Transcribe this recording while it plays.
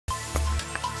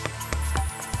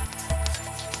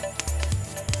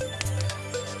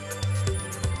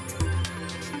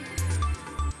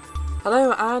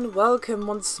Hello and welcome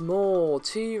once more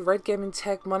to Red Gaming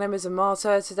Tech. My name is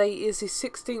Amata. Today is the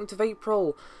 16th of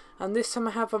April and this time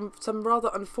I have some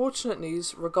rather unfortunate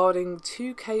news regarding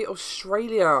 2K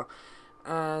Australia,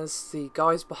 as the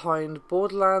guys behind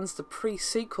Borderlands, the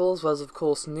pre-sequel, as well as of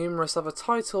course numerous other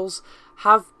titles,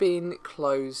 have been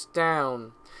closed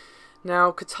down.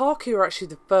 Now, Kotaku are actually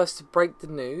the first to break the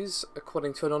news,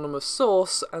 according to an anonymous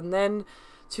source, and then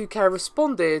 2K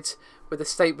responded with a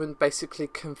statement basically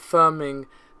confirming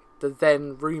the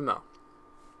then rumour.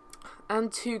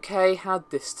 And 2K had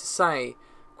this to say,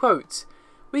 quote,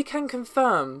 "We can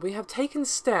confirm we have taken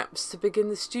steps to begin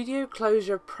the studio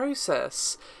closure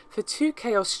process for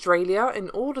 2K Australia in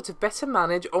order to better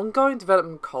manage ongoing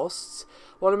development costs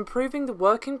while improving the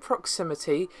working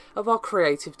proximity of our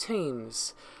creative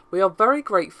teams. We are very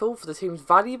grateful for the team's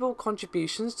valuable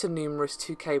contributions to numerous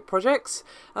 2K projects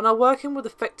and are working with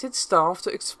affected staff to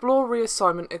explore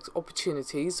reassignment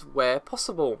opportunities where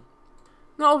possible."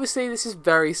 Now obviously this is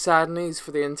very sad news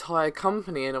for the entire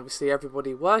company and obviously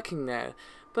everybody working there,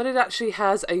 but it actually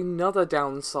has another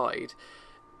downside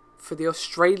for the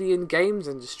Australian games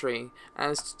industry,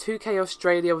 as 2K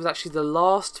Australia was actually the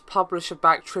last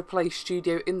publisher-backed AAA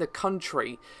studio in the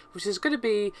country, which is going to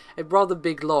be a rather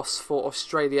big loss for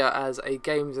Australia as a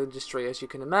games industry, as you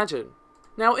can imagine.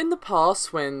 Now, in the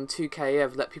past, when 2K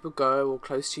have let people go or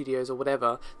close studios or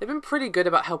whatever, they've been pretty good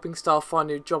about helping staff find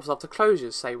new jobs after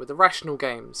closures, say with the Rational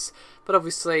games. But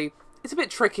obviously, it's a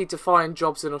bit tricky to find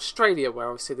jobs in Australia, where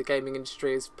obviously the gaming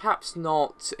industry is perhaps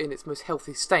not in its most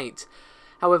healthy state.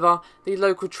 However, the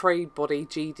local trade body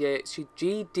GDAA,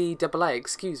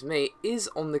 is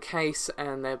on the case,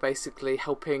 and they're basically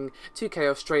helping 2K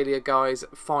Australia guys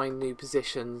find new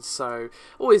positions. So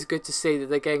always good to see that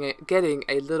they're getting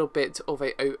a little bit of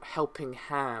a helping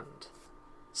hand.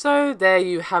 So there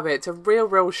you have it, a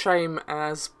real shame,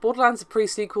 as Borderlands Pre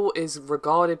Sequel is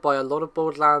regarded by a lot of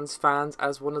Borderlands fans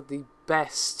as one of the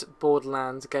best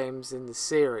Borderlands games in the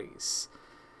series.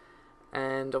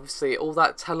 And obviously all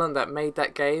that talent that made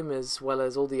that game, as well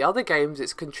as all the other games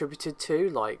it's contributed to,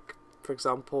 like for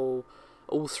example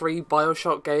all three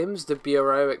Bioshock games, the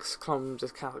Bureau, XCOM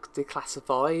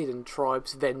Declassified and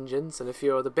Tribes Vengeance and a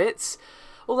few other bits,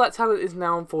 all that talent is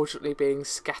now unfortunately being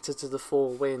scattered to the four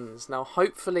winds. Now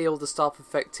hopefully all the staff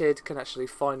affected can actually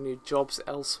find new jobs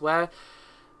elsewhere.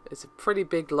 It's a pretty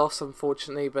big loss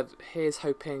unfortunately, but here's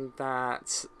hoping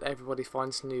that everybody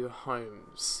finds new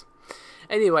homes.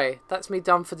 Anyway, that's me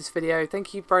done for this video.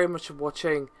 Thank you very much for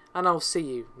watching, and I'll see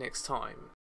you next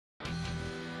time.